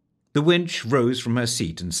 The wench rose from her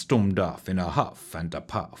seat and stormed off in a huff and a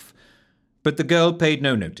puff, but the girl paid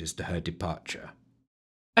no notice to her departure.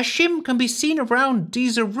 A shim can be seen around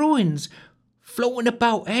these ruins, floating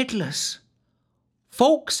about headless.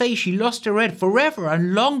 Folk say she lost her head forever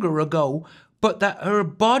and longer ago, but that her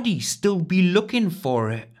body still be looking for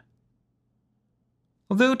it.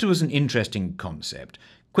 Although it was an interesting concept,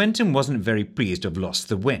 Quentin wasn't very pleased to have lost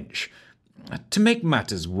the wench. To make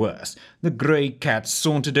matters worse, the grey cat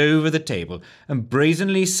sauntered over the table and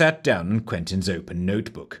brazenly sat down on Quentin's open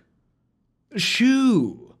notebook.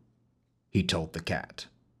 Shoo! He told the cat.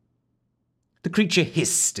 The creature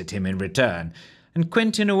hissed at him in return, and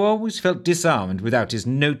Quentin, who always felt disarmed without his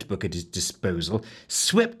notebook at his disposal,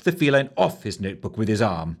 swept the feline off his notebook with his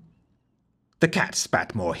arm. The cat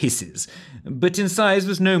spat more hisses, but in size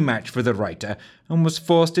was no match for the writer, and was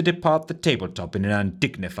forced to depart the tabletop in an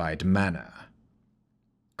undignified manner.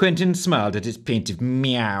 Quentin smiled at its plaintive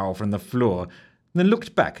meow from the floor, then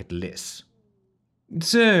looked back at Lys.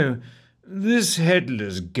 So, this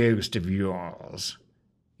headless ghost of yours,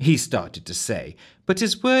 he started to say, but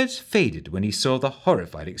his words faded when he saw the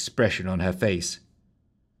horrified expression on her face.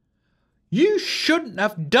 You shouldn't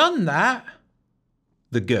have done that,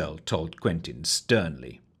 the girl told Quentin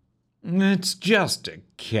sternly. It's just a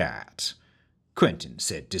cat, Quentin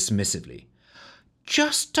said dismissively.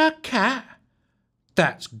 Just a cat?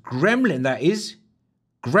 That's Gremlin, that is.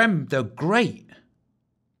 Grem the Great.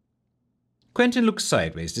 Quentin looked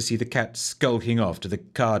sideways to see the cat skulking off to the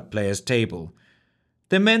card player's table.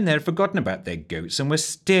 The men there had forgotten about their goats and were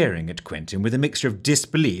staring at Quentin with a mixture of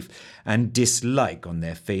disbelief and dislike on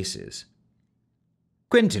their faces.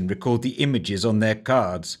 Quentin recalled the images on their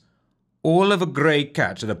cards, all of a grey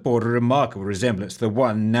cat that bore a remarkable resemblance to the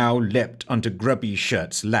one now leapt onto Grubby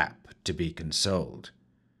Shirt's lap to be consoled.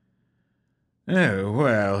 Oh,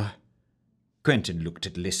 well. Quentin looked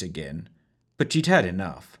at Lys again, but she'd had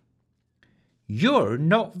enough. You're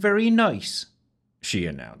not very nice, she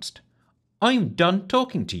announced. I'm done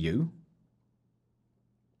talking to you.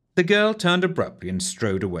 The girl turned abruptly and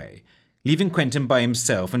strode away, leaving Quentin by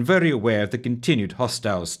himself and very aware of the continued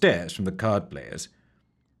hostile stares from the card players.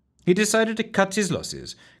 He decided to cut his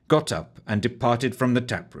losses, got up and departed from the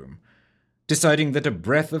taproom, deciding that a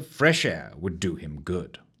breath of fresh air would do him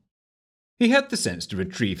good. He had the sense to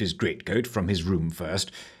retrieve his greatcoat from his room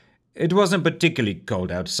first. It wasn't particularly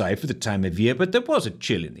cold outside for the time of year, but there was a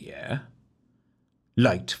chill in the air.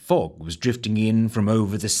 Light fog was drifting in from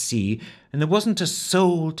over the sea, and there wasn't a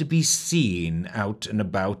soul to be seen out and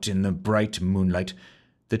about in the bright moonlight,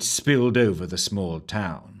 that spilled over the small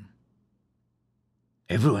town.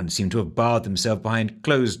 Everyone seemed to have barred themselves behind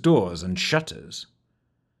closed doors and shutters.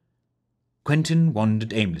 Quentin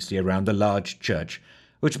wandered aimlessly around the large church,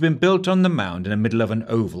 which had been built on the mound in the middle of an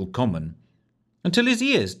oval common, until his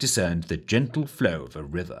ears discerned the gentle flow of a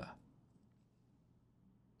river.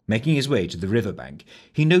 Making his way to the riverbank,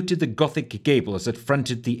 he noted the Gothic gables that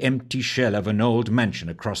fronted the empty shell of an old mansion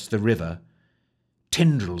across the river.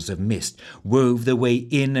 Tendrils of mist wove their way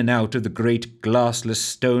in and out of the great glassless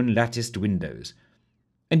stone-latticed windows,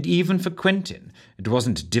 and even for Quentin it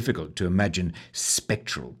wasn't difficult to imagine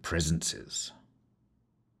spectral presences.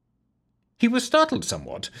 He was startled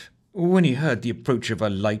somewhat when he heard the approach of a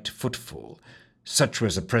light footfall, such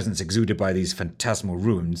was the presence exuded by these phantasmal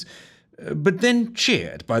ruins, but then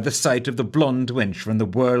cheered by the sight of the blonde wench from the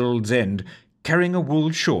World's End carrying a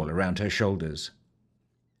wool shawl around her shoulders.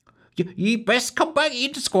 "Ye best come back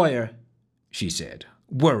in, Squire," she said,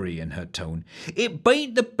 worry in her tone. "It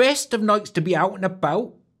bain't the best of nights to be out and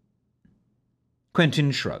about."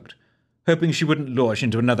 Quentin shrugged, hoping she wouldn't launch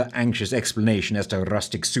into another anxious explanation as to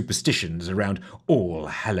rustic superstitions around All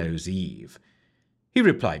Hallows' Eve. He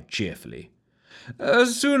replied cheerfully,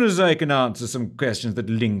 "As soon as I can answer some questions that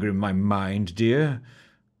linger in my mind, dear.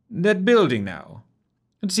 That building, now.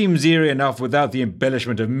 It seems eerie enough without the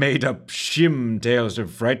embellishment of made-up shim tales to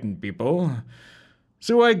frighten people.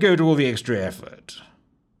 So I go to all the extra effort."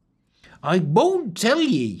 "I won't tell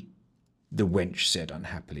ye," the wench said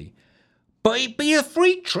unhappily, "but it be the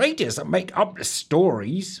free traders that make up the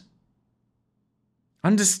stories."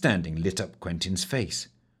 Understanding lit up Quentin's face.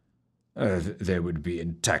 There would be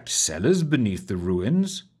intact cellars beneath the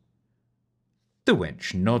ruins. The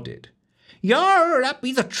wench nodded. "Yar, that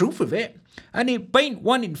be the truth of it, and it bain't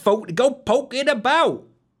wanting folk to go poking about."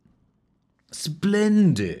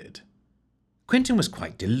 Splendid. Quentin was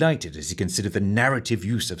quite delighted as he considered the narrative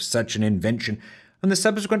use of such an invention and the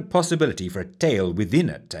subsequent possibility for a tale within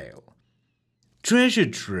a tale. Treasure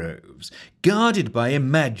troves, guarded by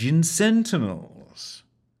imagined sentinels.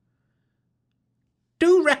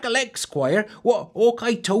 "Do recollect, Squire, what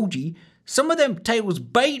Hawkeye told ye. Some of them tales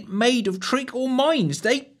bain't made of treacle minds,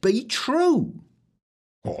 they be true."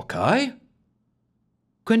 "Hawkeye?"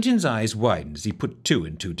 Quentin's eyes widened as he put two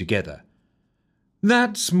and two together.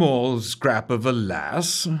 "That small scrap of a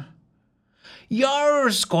lass?"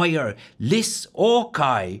 "Yar, Squire, Liss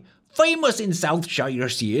Hawkeye. Famous in Southshire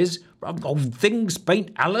she is. Things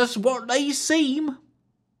bain't allus what they seem."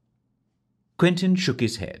 Quentin shook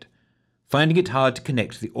his head, finding it hard to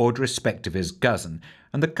connect the odd respect of his cousin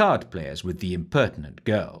and the card players with the impertinent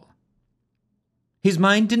girl. His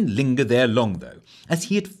mind didn't linger there long, though, as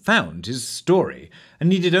he had found his story and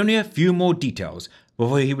needed only a few more details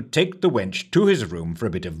before he would take the wench to his room for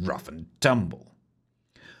a bit of rough and tumble.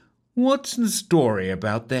 "What's the story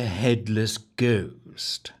about the headless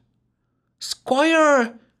ghost?"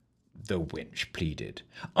 "Squire," the wench pleaded,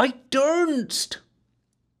 "I durst."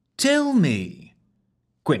 "Tell me,"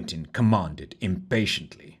 Quentin commanded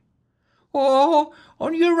impatiently. "Oh,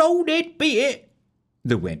 on your own head be it,"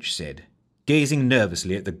 the wench said, gazing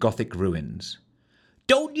nervously at the Gothic ruins.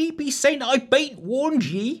 "Don't ye be saying I bain't warned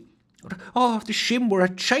ye. The shim were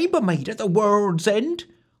a chambermaid at the World's End,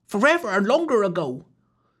 forever and longer ago.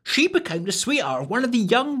 She became the sweetheart of one of the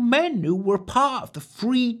young men who were part of the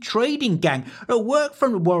free trading gang that worked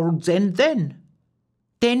from the World's End then.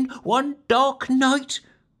 Then one dark night—"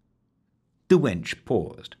 The wench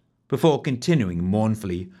paused, before continuing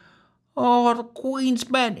mournfully, "The Queen's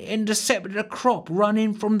men intercepted a crop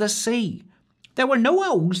running from the sea. There were no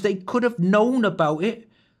owls they could have known about it,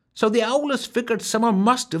 so the owlers figured someone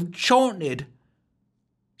must have chaunted.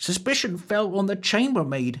 Suspicion fell on the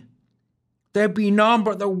chambermaid. There be none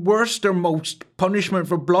but the worstermost punishment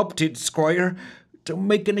for Blobtit, Squire, to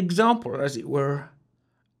make an example, as it were.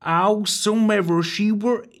 Howsomever, she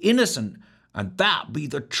were innocent, and that be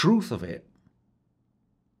the truth of it."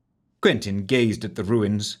 Quentin gazed at the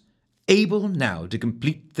ruins, able now to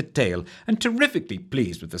complete the tale and terrifically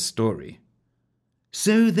pleased with the story.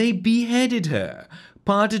 So they beheaded her,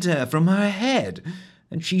 parted her from her head,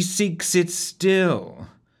 and she seeks it still.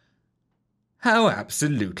 How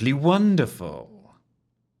absolutely wonderful.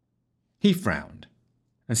 He frowned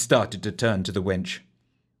and started to turn to the wench.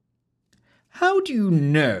 "How do you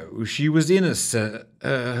know she was innocent?"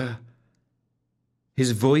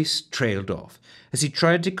 His voice trailed off as he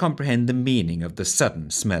tried to comprehend the meaning of the sudden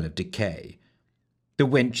smell of decay. The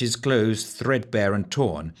wench's clothes threadbare and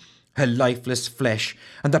torn, her lifeless flesh,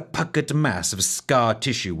 and the puckered mass of scar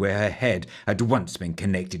tissue where her head had once been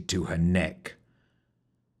connected to her neck.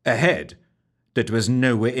 A head that was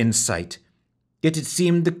nowhere in sight, Yet it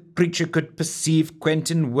seemed the creature could perceive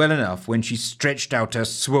Quentin well enough when she stretched out her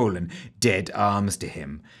swollen, dead arms to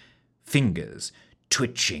him, fingers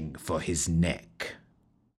twitching for his neck.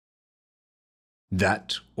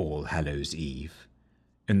 That All Hallows Eve,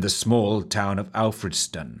 in the small town of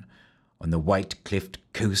Alfredston, on the white-cliffed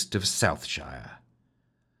coast of Southshire,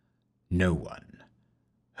 no one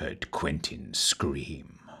heard Quentin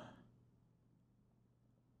scream.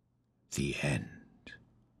 The end.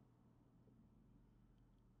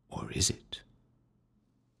 Or is it?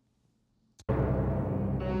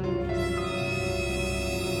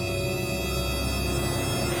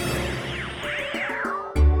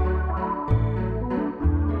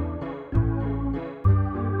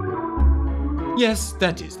 Yes,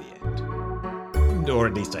 that is the end. Or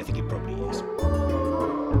at least I think it probably is.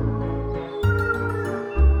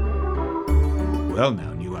 Well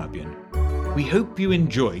now, New Albion, we hope you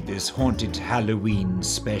enjoyed this haunted Halloween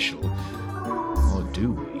special. Or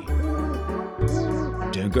do we?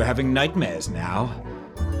 Don't go having nightmares now.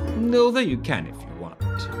 Although you can if you want.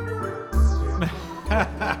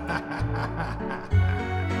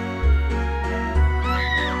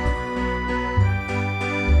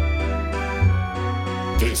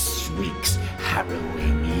 This week's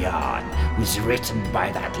harrowing yarn was written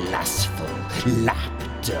by that lustful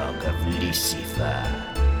lapdog of Lucifer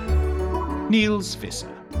Niels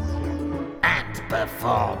Visser. and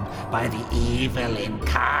performed by the evil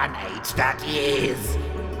incarnate that is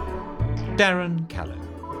Darren Callow.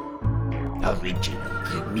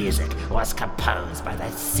 Original music was composed by the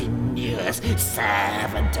sinuous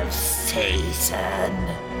servant of Satan.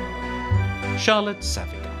 Charlotte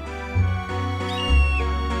Savigar.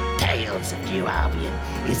 Tales of New Albion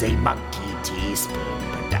is a Monkey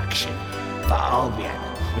Teaspoon production for Albion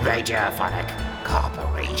Radiophonic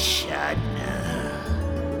Corporation.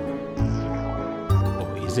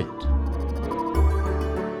 Or is it?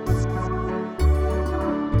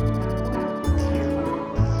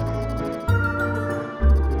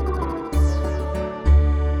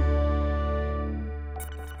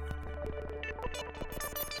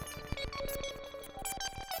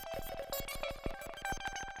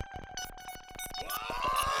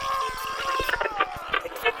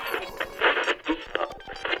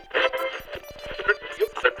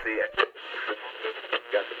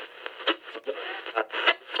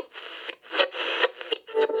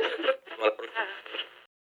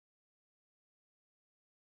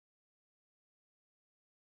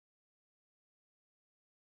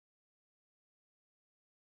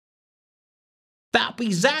 That's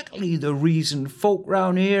exactly the reason folk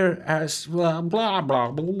round here has blah blah blah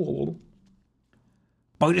blah blah.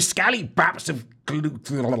 By the scallybaps of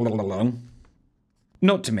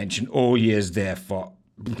not to mention all years there for.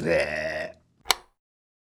 Bleh.